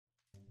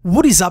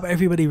What is up,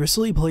 everybody?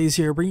 RasouliPlays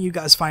here, bringing you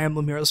guys Fire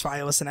Emblem Heroes for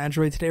iOS and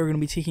Android. Today we're going to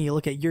be taking a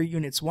look at your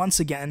units once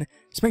again.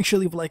 So make sure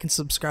to leave a like and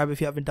subscribe if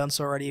you haven't done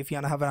so already, if you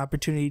want to have an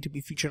opportunity to be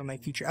featured on a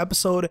future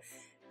episode,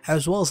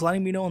 as well as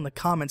letting me know in the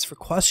comments for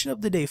question of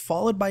the day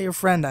followed by your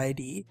friend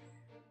ID.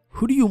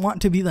 Who do you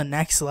want to be the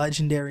next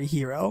legendary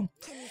hero?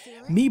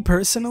 Me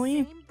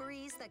personally,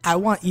 I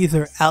want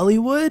either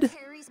Eliwood,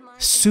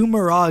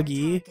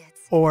 Sumeragi,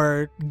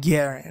 or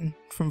Garen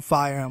from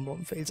Fire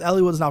Emblem Fates.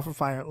 Eliwood's not from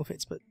Fire Emblem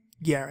Fates, but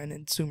Garen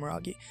and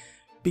Sumeragi,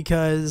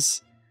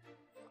 because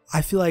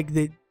I feel like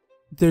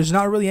there's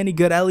not really any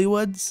good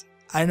Eliwoods.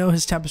 I know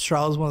his Tempest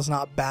Trials one's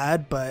not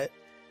bad, but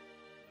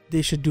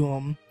they should do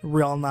him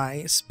real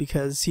nice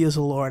because he is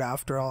a lord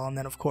after all. And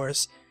then of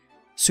course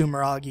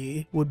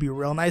Sumeragi would be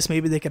real nice.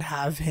 Maybe they could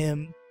have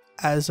him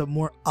as a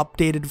more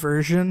updated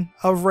version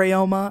of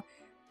Ryoma.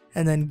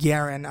 And then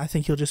Garen, I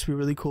think he'll just be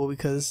really cool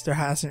because there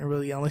hasn't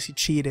really, unless he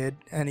cheated,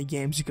 any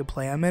games you could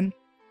play him in.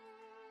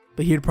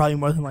 But he'd probably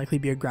more than likely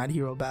be a Grand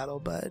Hero battle,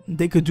 but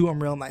they could do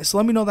him real nice. So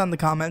let me know that in the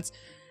comments.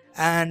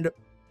 And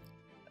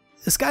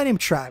this guy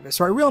named Travis,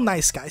 right, real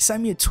nice guy,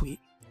 sent me a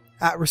tweet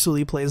at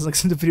RasouliPlays,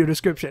 links in the video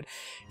description.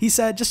 He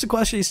said, just a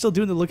question, he's still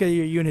doing the look at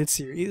your unit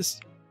series?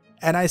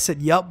 And I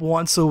said, yup,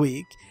 once a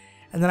week.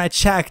 And then I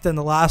checked, and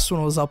the last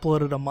one was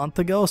uploaded a month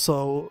ago,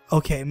 so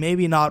okay,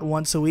 maybe not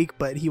once a week,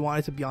 but he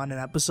wanted to be on an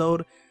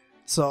episode.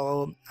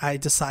 So I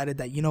decided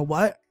that, you know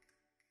what?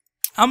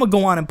 I'm gonna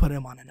go on and put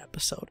him on an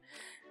episode.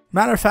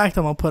 Matter of fact,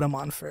 I'm going to put him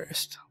on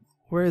first.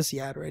 Where is he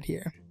at? Right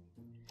here.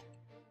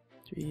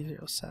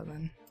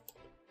 307.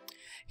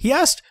 He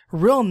asked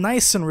real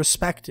nice and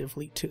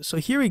respectively too. So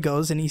here he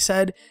goes, and he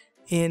said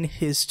in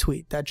his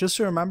tweet that just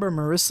remember,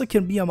 Marissa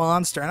can be a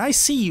monster. And I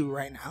see you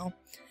right now.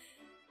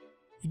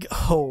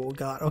 Oh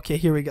god. Okay,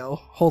 here we go.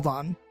 Hold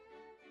on.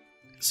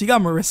 So you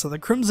got Marissa, the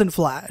Crimson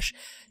Flash.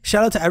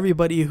 Shout out to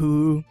everybody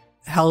who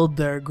held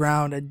their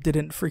ground and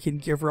didn't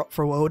freaking give her up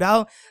for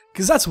Wodow,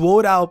 because that's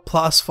Wodow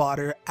plus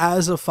fodder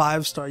as a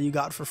 5-star you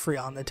got for free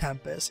on the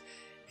Tempest.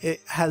 It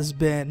has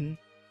been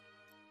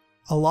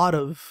a lot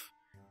of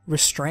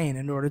restraint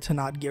in order to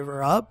not give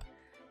her up,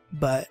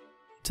 but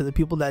to the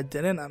people that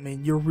didn't, I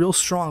mean, you're real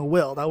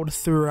strong-willed. I would have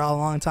threw her out a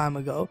long time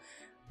ago,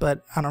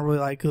 but I don't really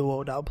like the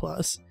Wodow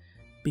plus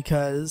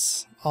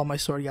because all my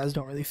sword guys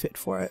don't really fit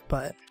for it.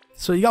 But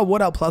so you got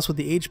Wodow plus with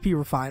the HP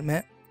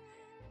refinement,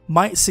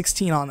 Might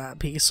 16 on that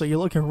piece, so you're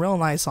looking real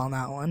nice on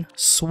that one.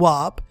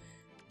 Swap,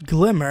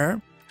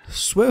 Glimmer,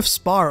 Swift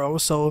Sparrow,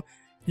 so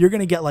you're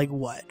gonna get like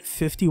what,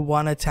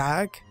 51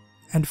 attack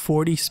and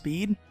 40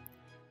 speed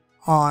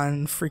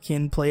on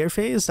freaking player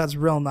phase. That's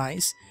real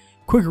nice.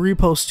 Quick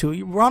repost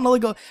too. We're on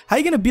like how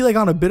you gonna be like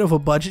on a bit of a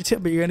budget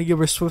tip, but you're gonna give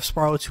her Swift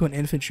Sparrow to an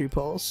infantry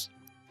pulse?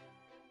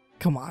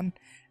 Come on.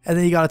 And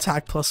then you got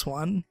attack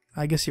 +1.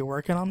 I guess you're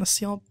working on the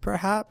seal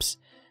perhaps,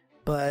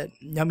 but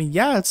I mean,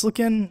 yeah, it's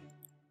looking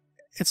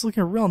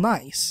real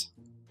nice.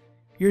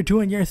 You're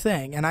doing your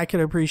thing, and I could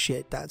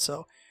appreciate that.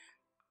 So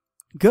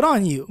good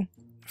on you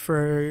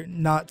for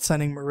not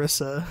sending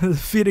Marissa,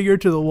 feeding her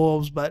to the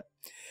wolves. But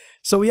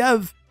so we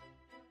have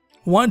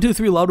 1, 2,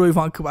 3 Ludwig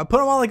von Kuba. I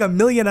put him on like a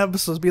million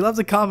episodes, but he left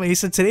a comment. He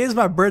said, today is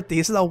my birthday.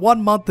 He said that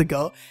 1 month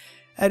ago.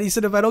 And he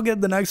said, if I don't get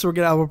the next, we're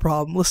going to have a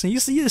problem. Listen,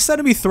 you're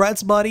sending me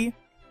threats, buddy.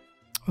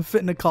 I'm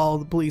fitting to call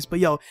the police. But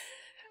yo,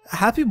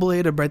 happy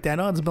belated birthday. I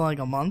know it's been like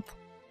a month,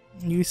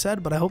 you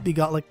said, but I hope you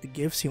got like the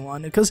gifts you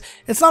wanted, because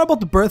it's not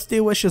about the birthday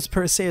wishes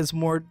per se, it's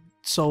more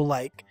so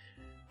like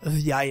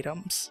the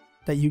items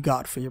that you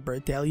got for your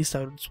birthday. At least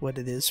that's what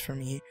it is for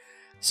me.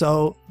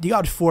 So you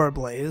got 4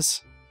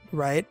 Blaze,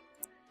 right?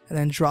 And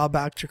then draw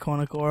back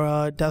Draconic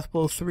Aura, Death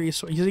Blow 3,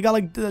 so you got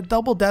like the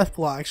double Death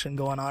Blow action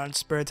going on,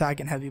 Spirit Attack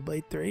and Heavy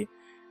Blade 3.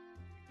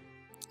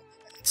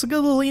 It's a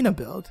good Lilina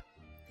build.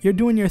 You're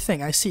doing your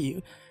thing, I see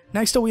you.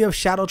 Next up we have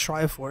Shadow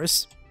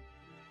Triforce.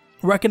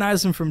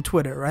 Recognize him from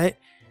Twitter, right?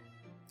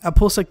 I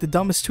post like the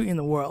dumbest tweet in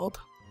the world,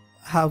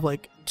 have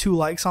like 2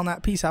 likes on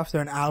that piece after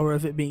an hour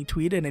of it being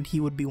tweeted, and he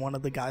would be one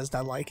of the guys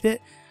that liked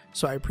it,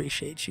 so I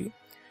appreciate you.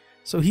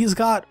 So he's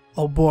got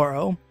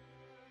Oboro.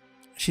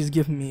 She's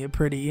giving me a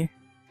pretty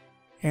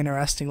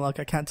interesting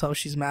look. I can't tell if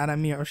she's mad at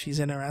me or if she's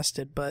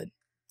interested, but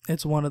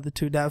it's one of the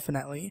two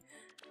definitely.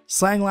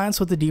 Slang Lance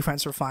with the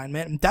defense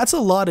refinement. That's a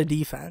lot of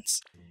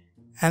defense.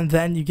 And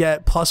then you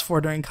get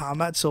 +4 during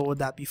combat, so would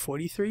that be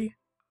 43?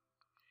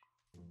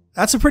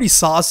 That's a pretty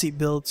saucy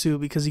build too,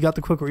 because you got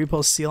the quick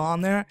repost seal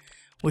on there,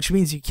 which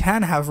means you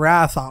can have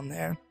Wrath on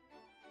there.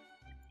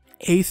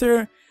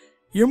 Aether,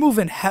 you're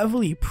moving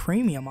heavily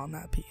premium on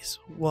that piece.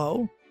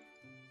 Whoa.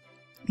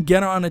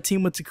 Get her on a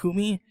team with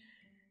Takumi,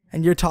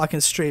 and you're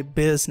talking straight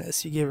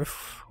business. You gave her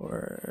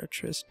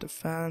Fortress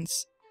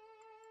Defense.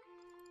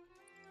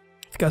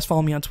 If you guys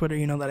follow me on Twitter,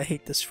 you know that I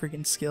hate this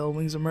freaking skill,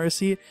 Wings of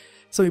Mercy.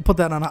 So we put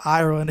that on an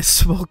Iroh and it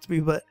smoked me,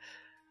 but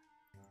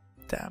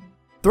damn.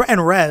 Threat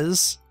and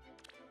Res.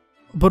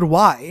 But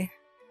why?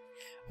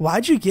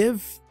 Why'd you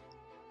give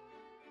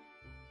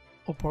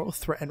Oboro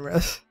Threat and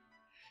Res?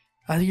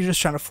 I think you're just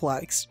trying to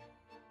flex.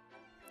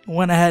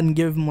 Went ahead and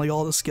gave him like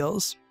all the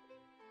skills.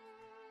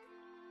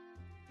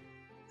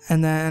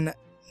 And then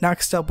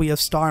Next up, we have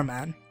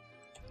Starman.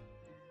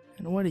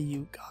 And what do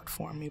you got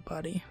for me,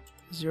 buddy?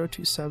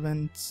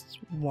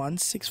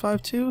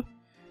 0271-652?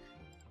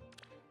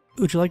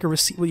 Would you like a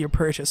receipt with your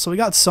purchase? So we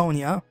got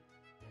Sonya.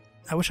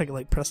 I wish I could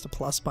like press the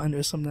plus button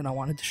or something I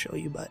wanted to show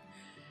you, but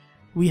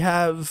we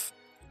have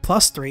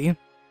 +3.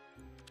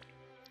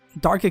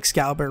 Dark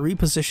Excalibur,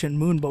 Reposition,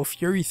 Moonbow,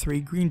 Fury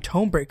 3, Green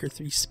Tonebreaker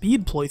 3,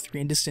 Speed Ploy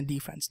 3, and Distant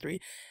Defense 3.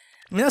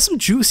 I mean, that's some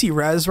juicy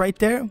res right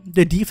there.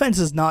 The defense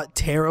is not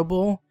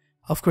terrible.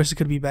 Of course, it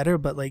could be better,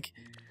 but like,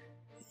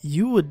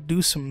 you would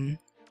do some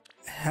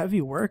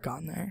heavy work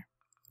on there.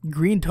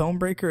 Green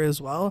Tonebreaker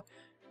as well.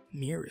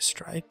 Mirror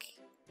Strike.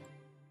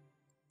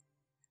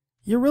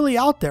 You're really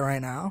out there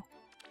right now.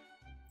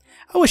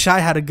 I wish I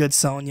had a good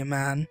Sonya,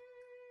 man.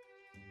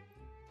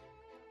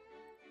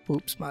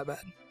 Oops, my bad.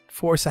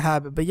 Force a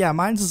habit. But yeah,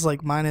 mine's is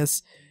like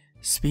minus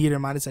speed or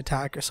minus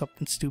attack or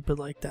something stupid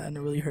like that, and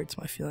it really hurts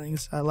my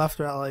feelings. I left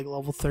her at like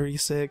level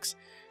 36.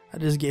 I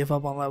just gave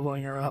up on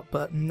leveling her up.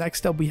 But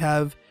next up we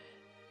have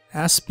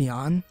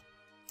Espeon,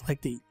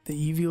 like the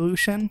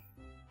evolution.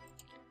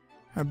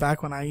 Or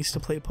back when I used to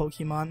play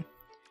Pokemon.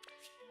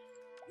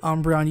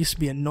 Umbreon used to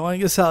be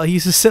annoying as hell. He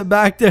used to sit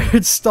back there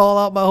and stall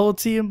out my whole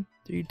team.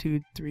 3,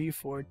 2, 3,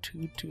 4,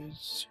 2, 2, 0.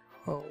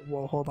 Oh,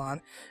 whoa, hold on.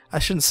 I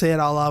shouldn't say it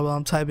out loud while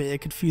I'm typing.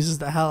 It confuses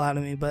the hell out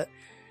of me. But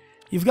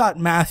you've got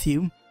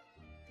Matthew.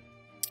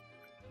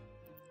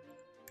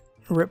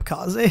 Rip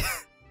Kaze.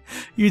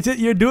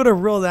 You're doing a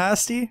real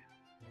nasty.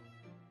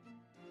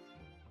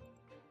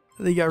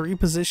 Then you got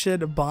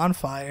Reposition,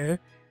 Bonfire,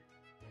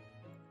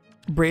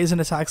 Brazen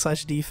Attack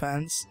 /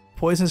 Defense,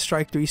 Poison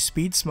Strike 3,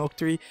 Speed Smoke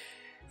 3.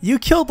 You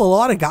killed a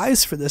lot of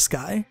guys for this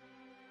guy.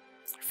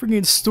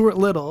 Freaking Stuart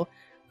Little.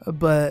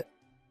 But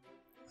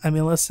I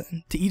mean,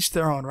 listen, to each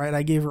their own, right?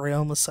 I gave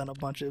Realm Sun a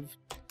bunch of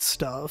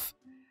stuff.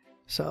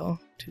 So,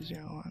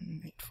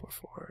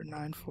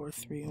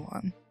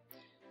 201-844-9431.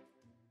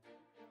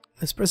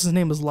 This person's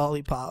name is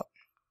Lollipop.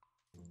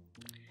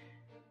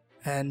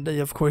 And,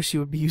 of course,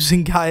 you would be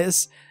using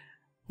Gaius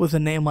with a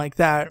name like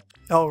that.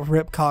 Oh,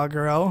 Rip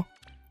Kagero.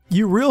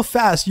 You're real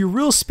fast. You're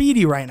real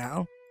speedy right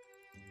now.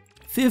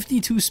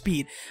 52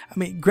 speed. I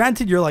mean,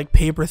 granted, you're like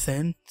paper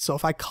thin. So,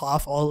 if I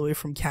cough all the way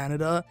from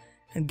Canada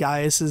and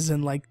Gaius is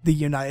in like the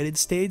United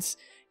States,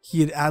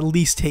 he'd at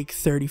least take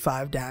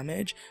 35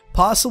 damage,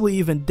 possibly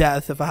even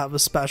death if I have a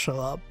special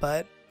up.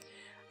 But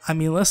I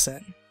mean,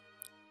 listen,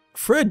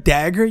 for a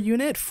dagger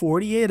unit,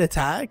 48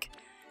 attack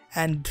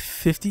and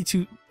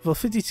 52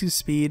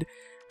 speed,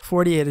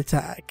 48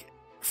 attack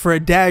for a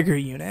dagger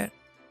unit,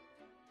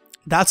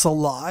 that's a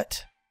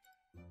lot.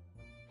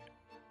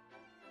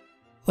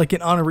 Like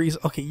an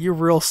unreasonable. Okay, you're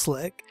real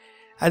slick.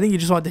 I think you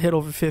just want to hit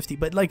over 50,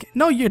 but like,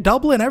 no, you're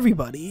doubling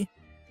everybody.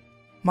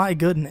 My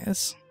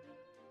goodness.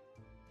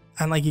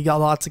 And like, you got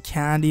lots of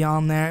candy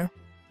on there.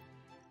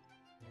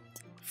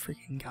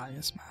 Freaking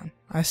Gaius, man.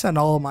 I sent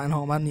all of mine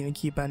home. I didn't even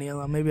keep any of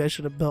them. Maybe I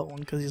should have built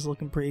one because he's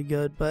looking pretty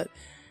good, but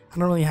I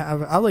don't really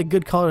have. I like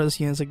good colors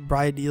units like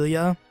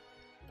Bridelia.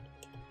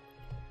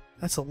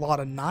 That's a lot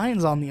of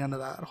 9s on the end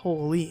of that.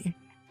 Holy.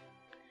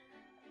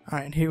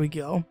 Alright, here we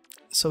go.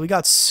 So we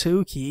got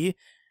Suki.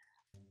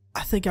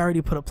 I think I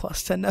already put a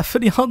 +10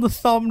 Neffany on the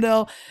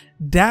thumbnail.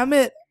 Damn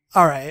it.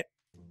 Alright.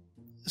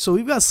 So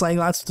we've got Slang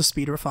Lance with the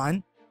Speed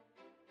Refine.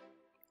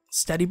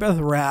 Steady Breath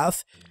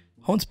Wrath.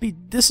 Hone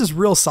Speed. This is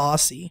real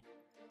saucy.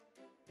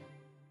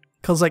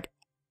 Because, like,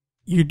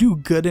 you do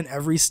good in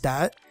every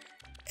stat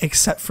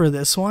except for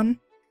this one.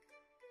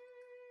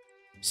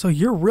 So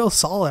you're real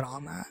solid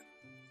on that.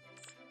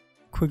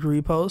 Quick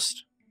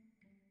Repost.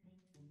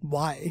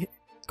 Why?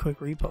 Quick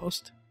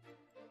Repost.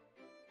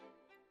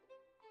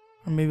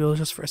 Or maybe it was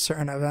just for a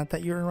certain event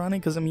that you were running.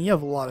 Because, I mean, you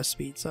have a lot of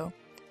speed, so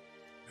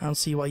I don't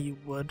see why you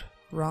would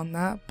run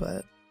that.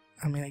 But,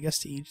 I mean, I guess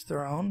to each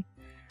their own.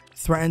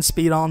 Threaten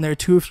speed on there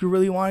too if you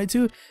really wanted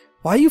to.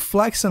 Why are you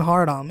flexing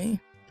hard on me?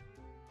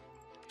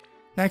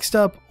 Next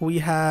up, we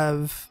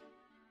have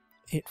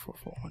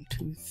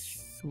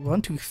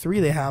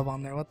 844-123 they have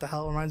on there. What the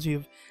hell? Reminds me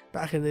of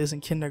back in the days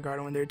in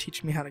kindergarten when they were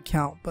teaching me how to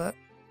count. But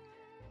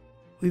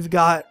we've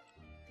got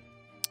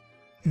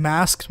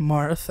Masked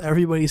Marth,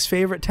 everybody's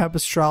favorite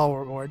Tempest Trial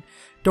reward.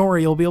 Don't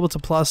worry, you'll be able to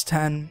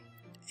 +10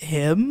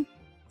 him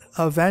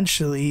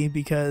eventually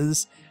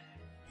because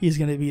he's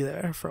going to be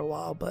there for a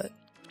while. But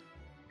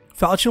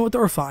Falchion with the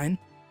Refine.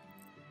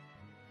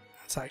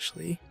 That's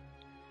actually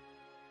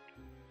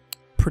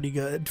pretty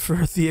good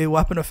for the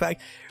weapon effect.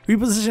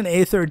 Reposition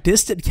Aether,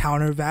 Distant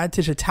Counter,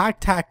 Vantage, Attack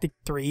Tactic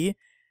 3.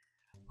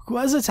 Who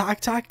has Attack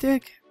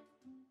Tactic?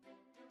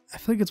 I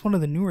feel like it's one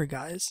of the newer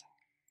guys.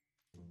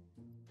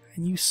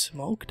 And you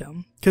smoked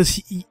him. Because,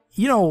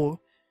 you know,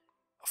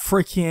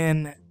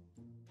 freaking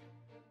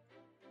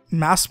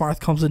Masked Marth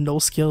comes with no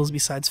skills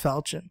besides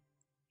Falchion.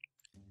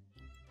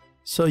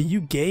 So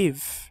you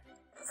gave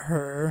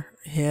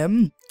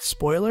him,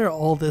 spoiler,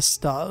 all this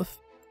stuff.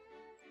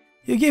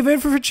 You gave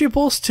Infantry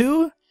Pulse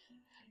too?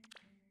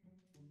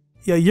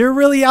 Yo, you're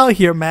really out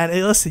here, man.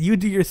 Hey, listen, you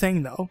do your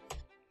thing though.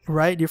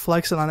 Right? You're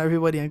flexing on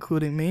everybody,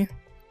 including me.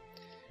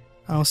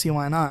 I don't see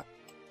why not.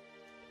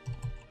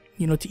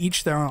 you know, to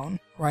each their own,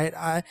 right?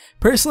 I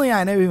personally,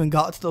 I never even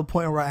got to the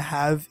point where I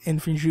have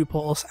Infantry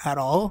Pulse at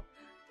all.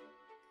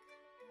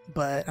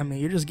 But, I mean,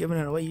 you're just giving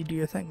it away. You do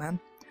your thing, man.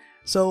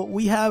 So,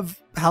 we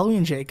have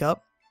Halloween Jacob.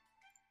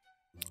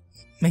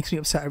 Makes me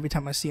upset every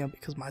time I see him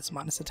because mine's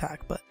minus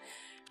attack. But,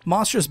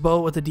 Monstrous Bow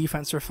with the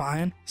defense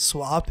refine.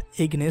 Swap.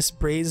 Ignis.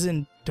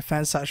 Brazen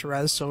defense /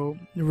 res. So,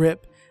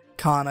 rip.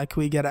 Kana. Can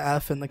we get an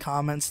F in the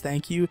comments?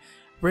 Thank you.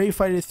 Brave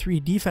Fighter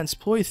 3. Defense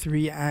Ploy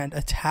 3. And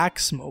Attack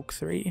Smoke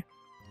 3.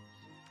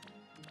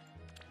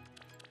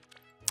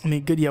 I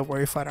mean, good you have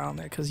Warrior Fighter on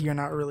there because you're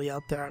not really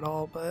out there at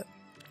all. But,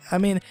 I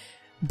mean,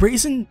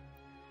 Brazen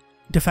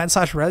defense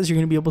 / res, you're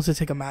going to be able to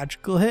take a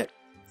magical hit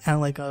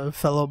and like a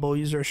fellow bow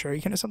user or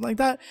shuriken or something like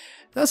that.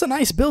 That's a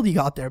nice build you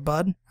got there,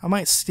 bud. I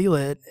might steal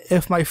it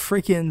if my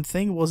freaking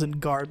thing wasn't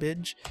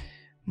garbage.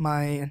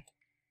 My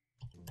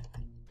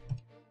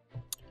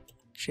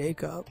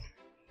Jacob,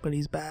 but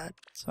he's bad,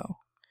 so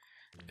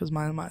because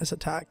mine minus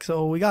attack.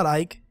 So we got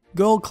Ike,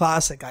 good old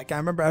classic Ike. I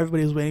remember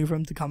everybody was waiting for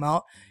him to come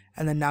out,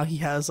 and then now he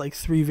has like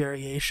 3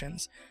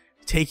 variations.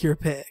 Take your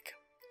pick.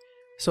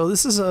 So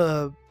this is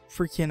a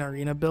freaking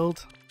arena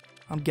build,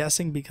 I'm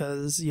guessing,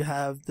 because you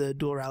have the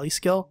dual rally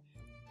skill.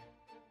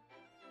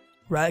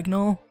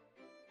 Ragnall,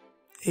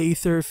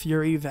 Aether,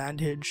 Fury,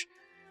 Vantage,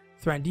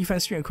 Threat,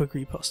 Defense 3, and Quick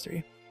Repost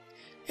 3.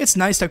 It's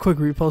nice that Quick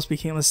Repost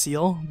became a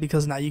seal,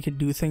 because now you can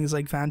do things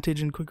like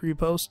Vantage and Quick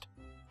Repost.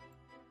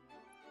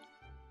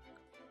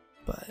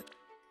 But,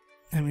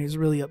 I mean, it's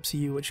really up to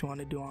you what you want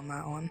to do on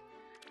that one.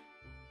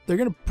 They're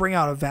going to bring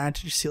out a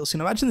Vantage seal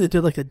soon. Imagine they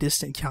did like a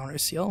distant counter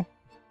seal.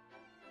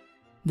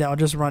 Now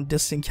just run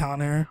distant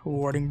counter,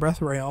 warding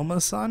breath,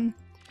 Ryoma, son.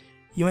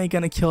 You ain't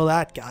gonna kill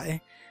that guy.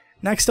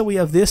 Next up we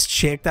have this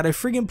chick that I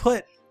friggin'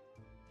 put,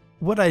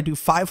 what did I do,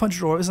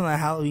 500 orbs on the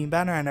Halloween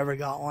banner? I never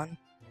got one.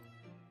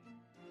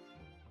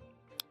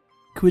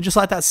 Could we just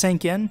let that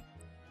sink in?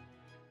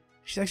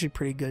 She's actually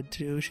pretty good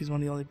too. She's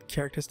one of the only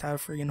characters to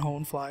have friggin'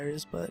 hone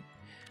flyers, but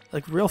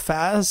like real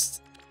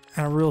fast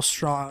and real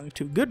strong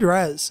too. Good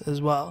res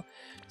as well.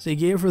 So you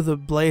gave her the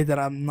blade that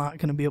I'm not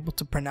going to be able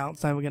to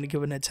pronounce. Now we're going to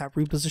give it an attack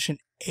reposition.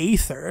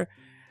 Aether.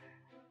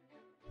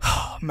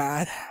 Oh,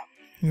 man.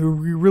 You're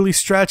really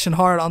stretching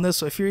hard on this.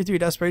 So Fury 3,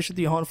 Desperation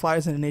 3, Hone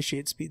Flyers, and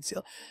Initiate Speed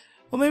Seal.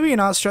 Well, maybe you're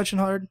not stretching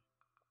hard,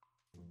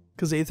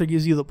 because Aether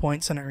gives you the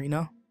points in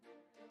Arena.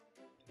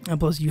 And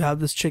plus you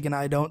have this chick and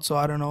I don't, so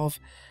I don't know if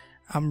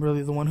I'm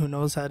really the one who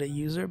knows how to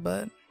use her.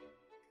 But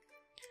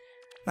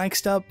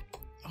next up,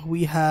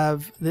 we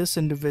have this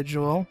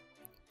individual.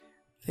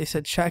 They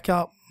said, check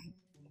out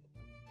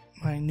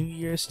my New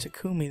Year's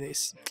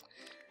Takumi.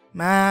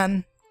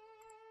 Man,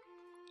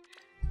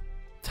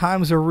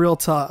 times are real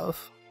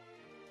tough.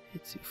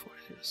 8, 2, 4,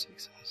 0,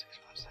 6, 7, 6,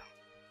 5, 7.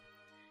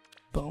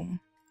 Boom.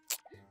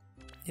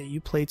 Yeah, you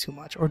play too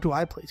much. Or do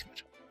I play too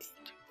much? 8,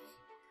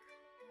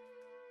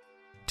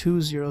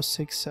 2, 0,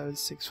 6, 7,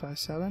 6, 5,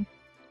 7.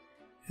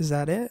 Is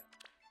that it?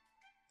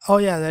 Oh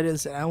yeah, that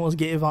is it. I almost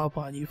gave up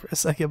on you for a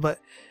second, but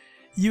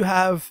you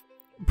have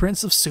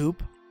Prince of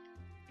Soup.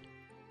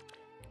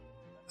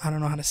 I don't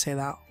know how to say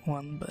that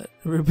one, but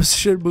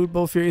reposition, boot,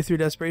 bow, Fury 3,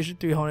 Desperation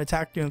 3, Hone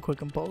Attack 3, and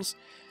Quick Impulse.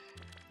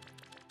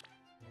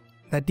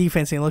 That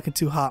defense ain't looking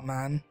too hot,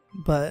 man.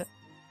 But,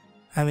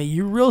 I mean,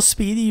 you're real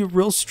speedy, you're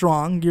real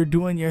strong, you're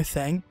doing your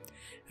thing.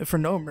 And for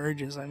no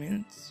merges, I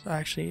mean, it's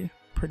actually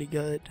pretty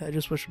good. I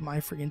just wish my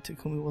friggin'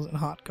 Takumi wasn't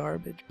hot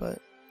garbage, but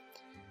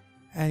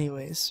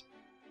anyways.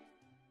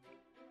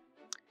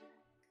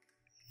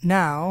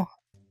 Now,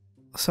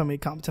 somebody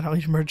commented how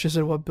many merges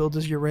and what build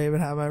does your Raven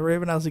have. My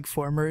Raven has like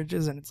 4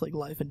 merges and it's like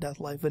life and death,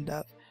 life and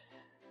death.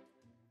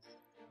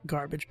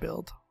 Garbage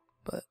build.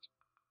 But,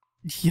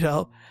 you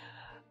know.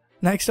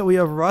 Next up we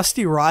have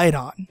Rusty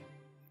Rhydon.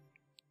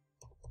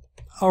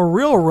 A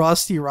real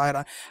Rusty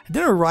Rhydon.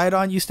 Didn't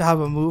Rhydon used to have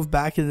a move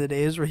back in the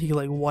days where he could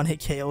like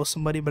one-hit KO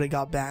somebody but it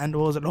got banned?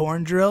 What was it,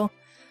 Horn Drill?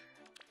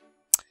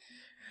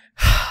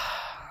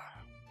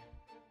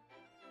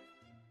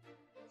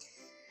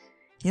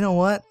 You know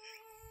what?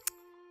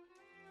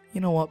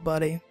 You know what,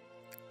 buddy?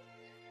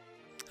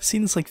 I've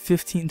seen this like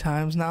 15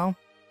 times now.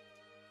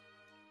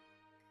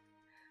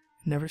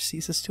 It never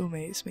ceases to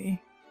amaze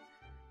me.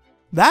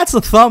 That's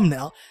a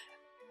thumbnail,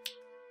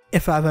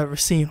 if I've ever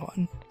seen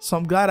one. So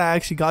I'm glad I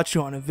actually got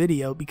you on a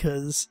video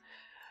because,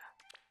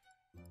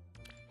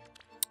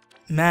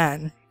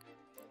 man,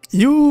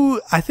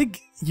 I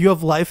think you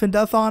have life and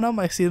death on him.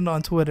 I see it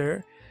on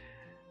Twitter.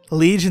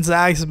 Legion's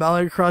Axe,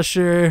 Melon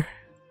Crusher,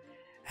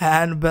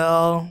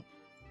 Handbell.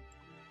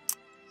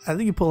 I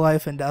think you put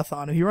life and death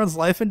on him. He runs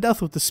life and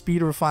death with the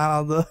speed refine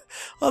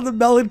on the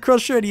Melon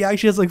Crusher, and he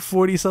actually has like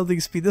 40 something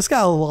speed. This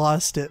guy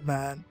lost it,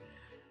 man.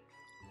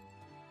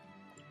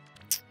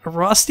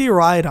 Rusty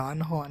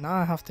Rhydon. Hold on, now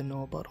I have to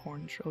know about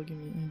Horn Drill. Give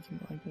me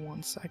like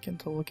 1 second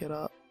to look it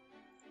up.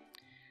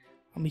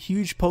 I'm a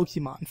huge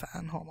Pokemon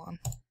fan. Hold on.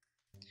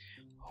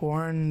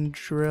 Horn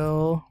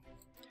Drill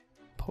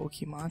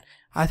Pokemon.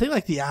 I think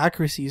like the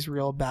accuracy is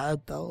real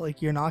bad though.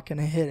 Like you're not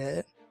gonna hit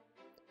it.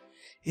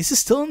 Is it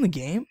still in the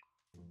game?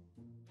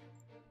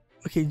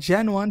 Okay,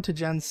 Gen 1 to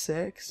Gen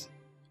 6.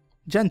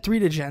 Gen 3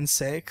 to Gen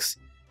 6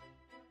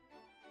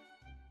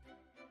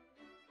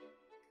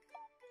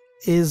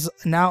 is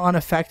now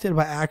unaffected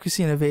by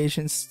accuracy and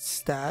evasion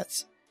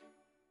stats.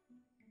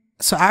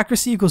 So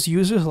accuracy equals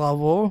user's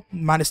level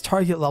minus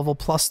target level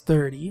plus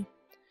 30.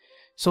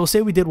 So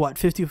say we did what?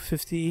 50,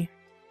 50,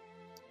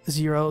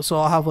 0. So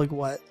I'll have like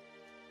what?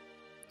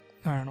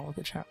 I don't know what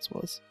the chance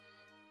was.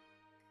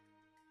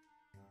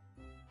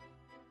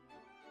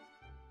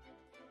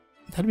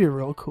 That'd be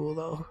real cool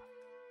though.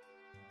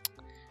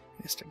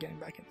 I start getting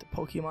back into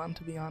Pokemon,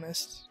 to be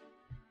honest.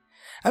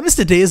 I miss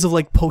the days of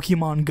like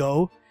Pokemon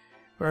Go,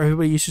 where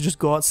everybody used to just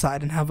go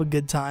outside and have a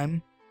good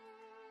time.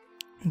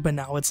 But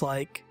now it's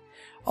like,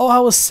 oh, I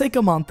was sick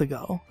a month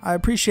ago. I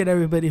appreciate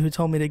everybody who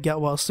told me to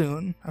get well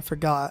soon. I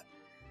forgot.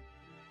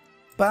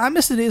 But I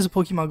miss the days of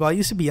Pokemon Go. I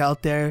used to be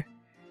out there.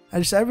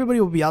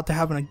 Everybody would be out there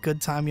having a good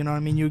time, you know what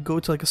I mean? You would go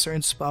to like a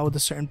certain spot with a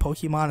certain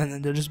Pokemon and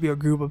then there'd just be a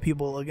group of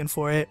people looking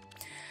for it.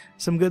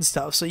 Some good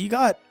stuff. So you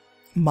got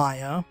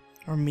Maya,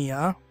 or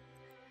Mia.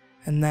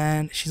 And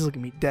then, she's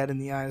looking me dead in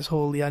the eyes.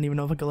 Holy, I don't even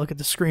know if I can look at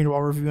the screen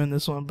while reviewing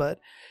this one. But,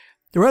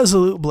 the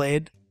Resolute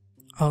Blade.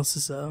 Oh, this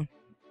is the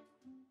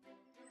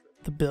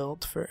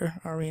build for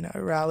Arena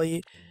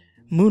Rally.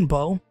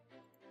 Moonbow.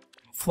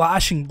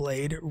 Flashing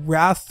Blade.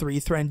 Wrath 3.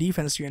 Threat and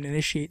Defense 3. And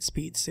Initiate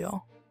Speed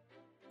Seal.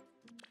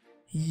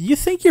 You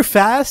think you're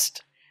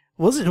fast?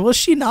 Was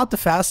she not the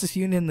fastest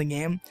unit in the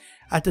game?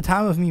 At the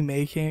time of me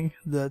making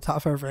the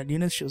top 5 red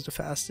units, she was the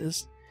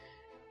fastest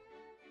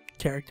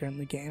character in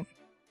the game.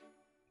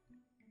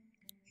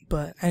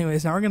 But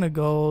anyways, now we're going to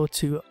go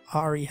to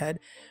Ari Head.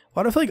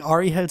 What if like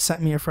Ari Head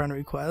sent me a friend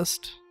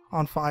request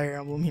on Fire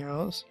Emblem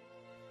Heroes?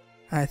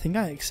 And I think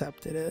I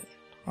accepted it.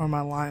 Or am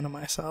I lying to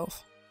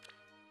myself?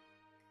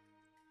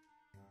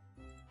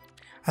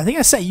 I think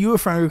I sent you a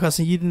friend request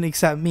and you didn't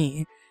accept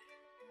me.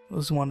 It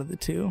was one of the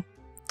two.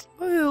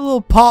 Look at the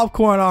little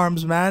popcorn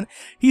arms, man.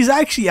 He's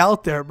actually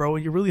out there, bro.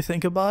 When you really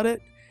think about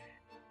it.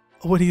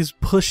 When he's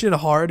pushing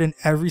hard in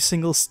every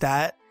single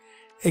stat.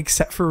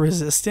 Except for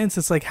resistance.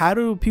 It's like, how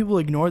do people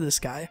ignore this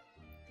guy?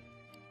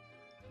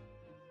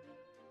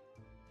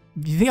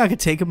 Do you think I could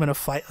take him in a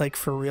fight, like,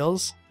 for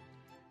reals?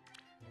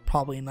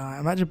 Probably not.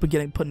 Imagine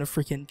getting put in a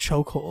freaking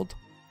chokehold.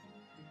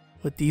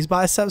 With these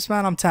biceps,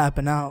 man, I'm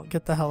tapping out.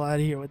 Get the hell out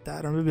of here with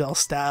that. Or maybe I'll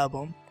stab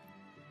him.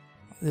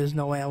 There's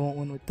no way I won't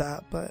win with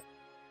that, but...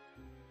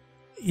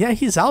 yeah,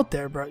 he's out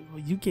there, bro.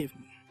 You gave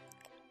him...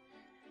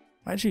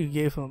 imagine you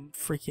gave him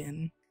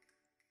freaking...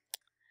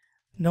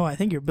 no, I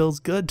think your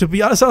build's good. To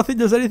be honest, I don't think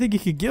there's anything you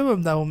could give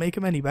him that will make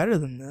him any better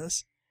than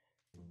this.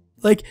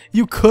 Like,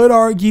 you could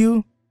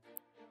argue,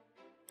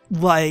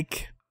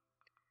 like,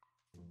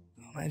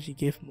 imagine you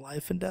gave him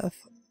life and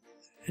death.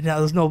 Now,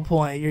 there's no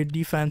point. Your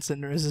defense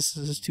and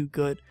resistance is too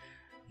good.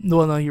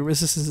 Well, no, your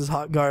resistance is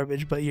hot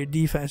garbage, but your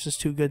defense is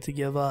too good to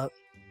give up.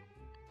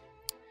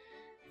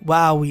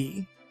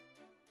 Wowee.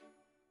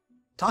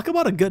 Talk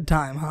about a good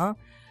time, huh?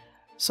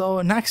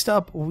 So, next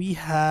up, we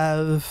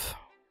have...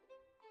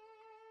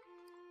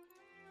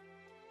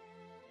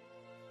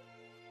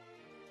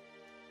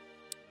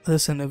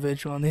 this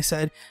individual, and they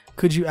said,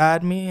 could you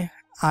add me?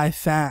 I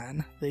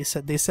fan. They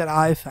said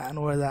I fan,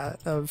 or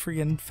that a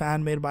freaking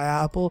fan made by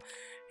Apple.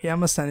 Yeah, I'm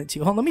gonna send it to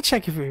you. Hold on, let me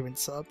check if you're even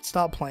subbed.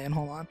 Stop playing,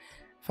 hold on.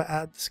 If I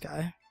add this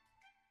guy.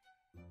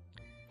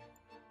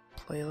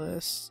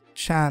 Playlists,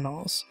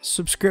 channels,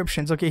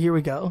 subscriptions. Okay, here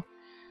we go.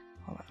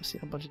 Hold on, I'm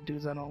seeing a bunch of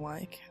dudes I don't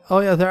like. Oh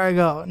yeah, there I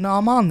go. No,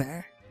 I'm on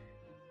there.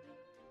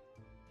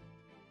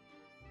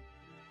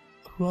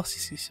 Who else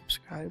is he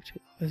subscribed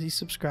to? Is he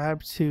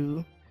subscribed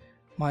to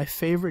my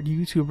favorite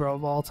YouTuber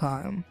of all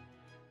time?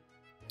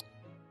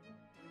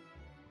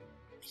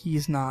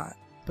 He's not,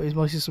 but he's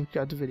mostly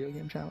subscribed to video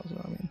game channels, you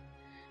know what I mean?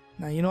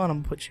 Now, you know what, I'm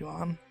gonna put you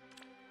on.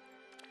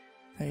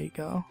 There you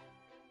go.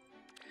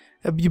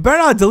 You better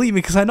not delete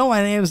me, because I know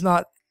my name's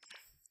not...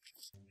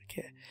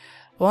 okay.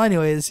 Well,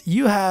 anyways,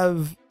 you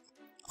have...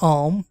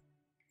 come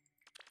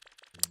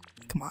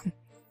on.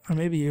 Or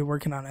maybe you're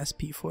working on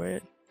SP for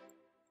it.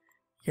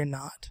 You're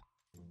not.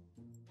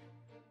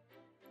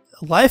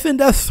 Life and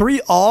Death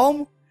 3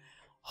 Alm?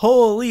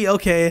 Holy,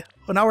 okay.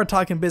 Well, now we're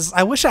talking business.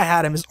 I wish I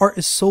had him. His art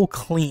is so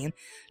clean.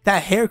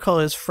 That hair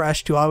color is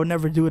fresh too. I would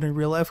never do it in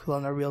real life because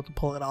I'll never be able to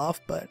pull it off,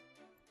 but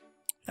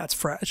that's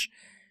fresh.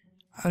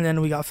 And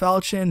then we got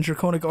Falchion,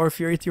 Draconic Aura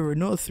Fury 3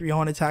 Renewal 3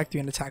 on attack 3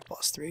 and attack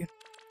plus 3.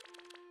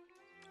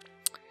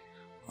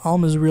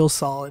 Alm is real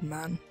solid,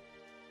 man.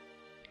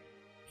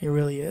 He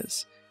really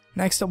is.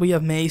 Next up we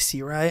have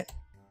Macy, right?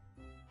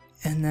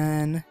 And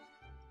then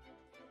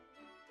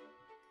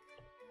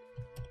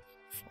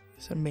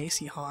it's a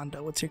Macy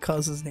Honda. What's your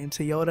cousin's name?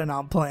 Toyota? No,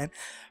 I'm playing.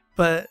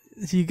 But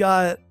you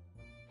got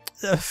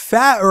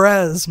Fat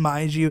Res,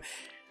 mind you.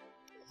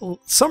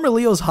 Summer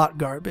Leo's hot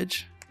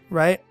garbage,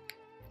 right?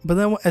 But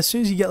then as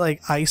soon as you get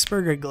like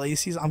Iceberg or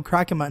Glacies, I'm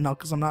cracking my nut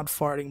because I'm not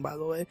farting, by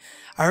the way.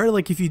 I heard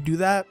like if you do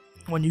that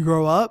when you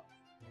grow up,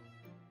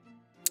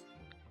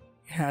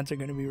 your hands are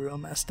going to be real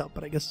messed up,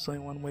 but I guess there's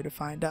only one way to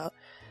find out.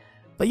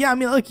 But yeah, I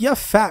mean, like, you have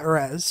Fat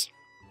Res.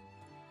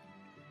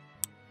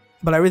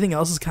 but everything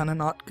else is kind of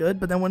not good.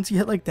 But then once you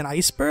hit like an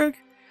iceberg,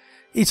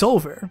 it's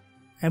over.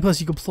 And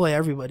plus you can play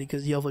everybody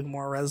because you have like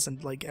more res than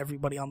like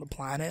everybody on the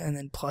planet. And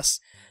then plus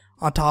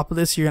on top of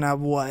this, you're gonna have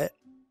what,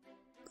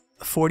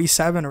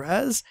 47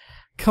 res?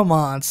 Come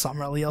on,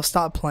 Summerleo,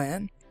 stop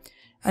playing.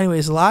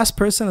 Anyways, the last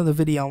person of the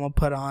video I'm gonna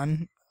put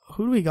on.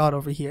 Who do we got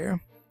over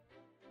here?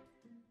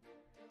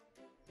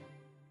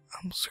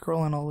 I'm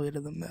scrolling all the way to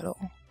the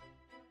middle.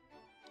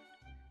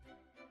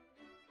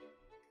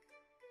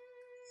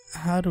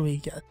 How do we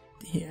get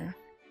here?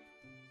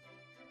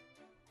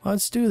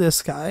 Let's do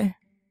this guy.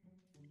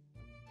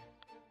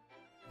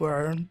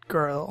 Or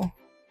girl.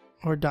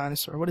 Or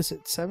dinosaur. What is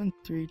it?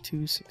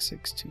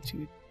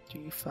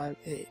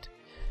 73266222358.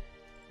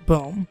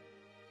 Boom.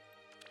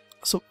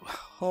 So,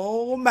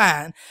 oh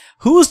man.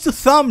 Who's the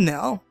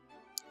thumbnail?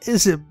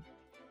 Is it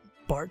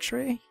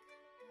Bartray?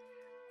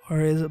 Or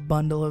is it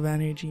Bundle of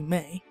Energy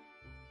May?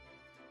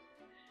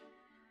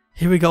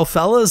 Here we go,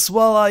 fellas.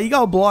 Well, you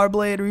got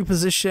Blarblade,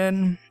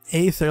 Reposition,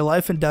 Aether,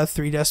 Life and Death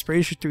 3,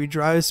 Desperation 3,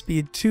 Drive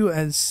Speed 2,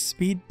 and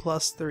Speed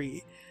plus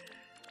 3.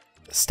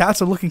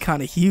 Stats are looking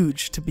kind of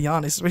huge, to be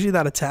honest, especially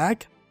that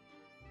attack.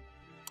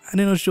 I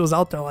didn't know she was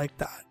out there like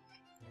that.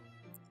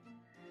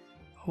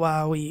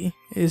 Wowie.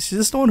 Is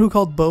this the one who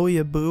called Bowie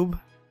a boob?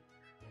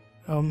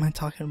 Oh, am I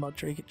talking about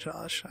Drake and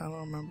Josh? I don't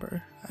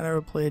remember. I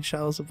never played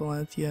Shadows of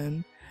Valentia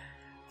in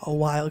a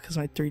while because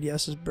my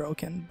 3DS is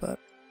broken, but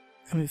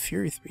I mean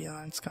Fury 3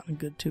 on it's kind of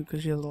good too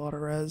because she has a lot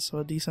of res, so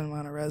a decent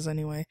amount of res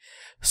anyway.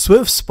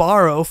 Swift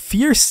Sparrow,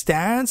 Fierce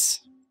Stance,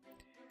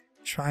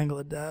 Triangle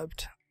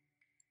Adept.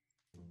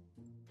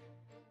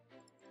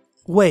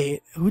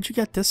 Wait, who'd you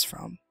get this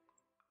from?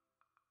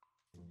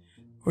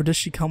 Or does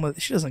she come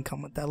with? She doesn't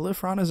come with that.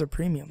 Lifron is a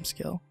premium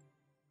skill.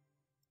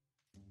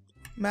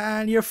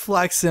 Man, you're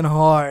flexing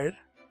hard.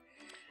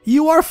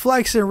 You are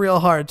flexing real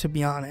hard, to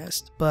be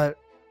honest, but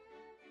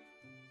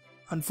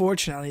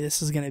unfortunately,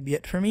 this is going to be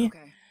it for me.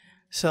 Okay.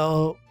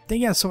 So,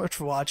 thank you guys so much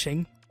for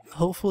watching.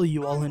 Hopefully,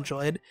 you all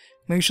enjoyed.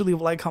 Make sure to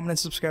leave a like, comment, and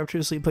subscribe to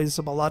RasouliPlays.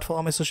 About a lot.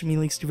 Follow my social media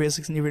links to various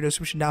links in the video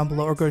description down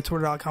below, or go to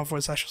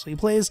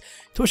twitter.com/RasouliPlays,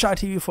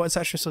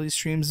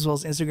 twitch.tv/RasouliStreams, as well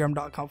as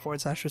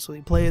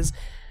instagram.com/RasouliPlays.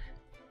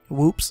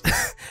 Whoops.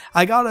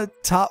 I got a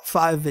top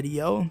 5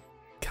 video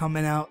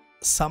coming out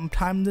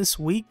sometime this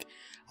week.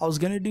 I was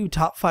going to do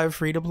top 5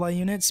 free-to-play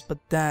units, but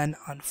then,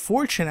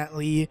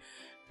 unfortunately,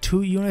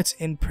 2 units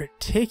in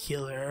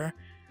particular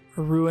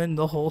ruined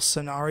the whole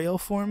scenario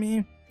for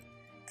me.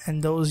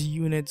 And those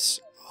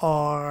units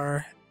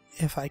are,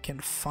 if I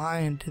can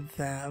find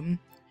them,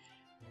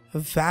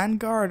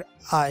 Vanguard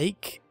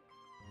Ike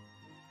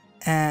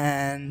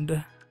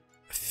and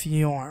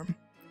Fjorm.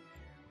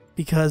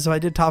 Because if I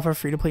did top 5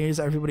 free-to-play units,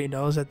 everybody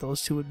knows that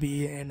those 2 would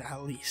be in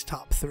at least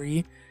top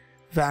 3.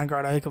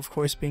 Vanguard Ike, of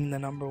course, being the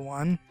number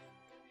 1.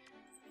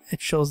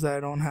 It shows that I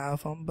don't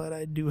have him, but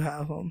I do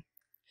have him.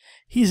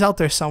 He's out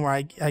there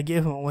somewhere. I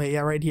gave him away.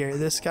 Yeah, right here.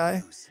 This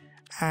guy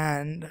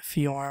and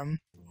Fjorm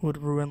would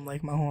ruin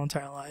like my whole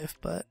entire life.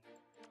 But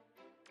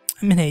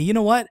I mean, hey, you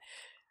know what?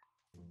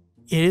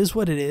 It is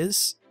what it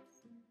is.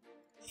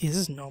 Is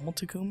this normal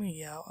Takumi?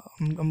 Yeah,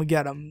 I'm gonna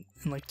get him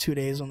in like 2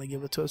 days when they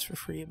give it to us for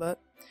free. But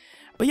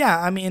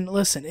yeah, I mean,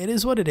 listen, it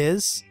is what it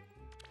is.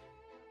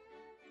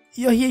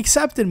 Yo, he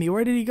accepted me.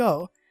 Where did he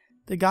go?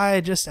 The guy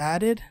I just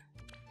added.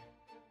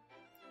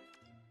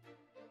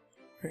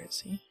 Where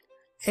is he?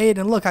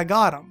 Aiden, look, I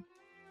got him.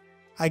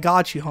 I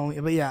got you,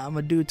 homie. But yeah, I'm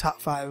gonna do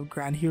top 5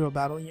 Grand Hero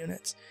Battle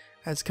units.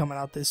 That's coming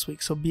out this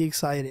week, so be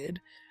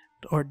excited.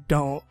 Or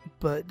don't,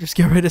 but just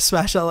get ready to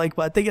smash that like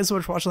button. Thank you so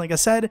much for watching. Like I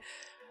said,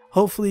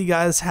 hopefully you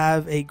guys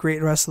have a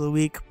great rest of the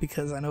week,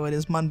 because I know it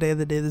is Monday,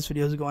 the day this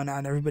video is going out,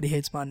 and everybody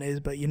hates Mondays,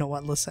 but you know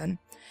what, listen.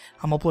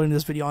 I'm uploading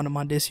this video on a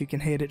Monday so you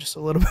can hate it just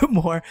a little bit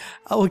more.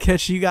 I will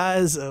catch you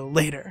guys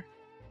later.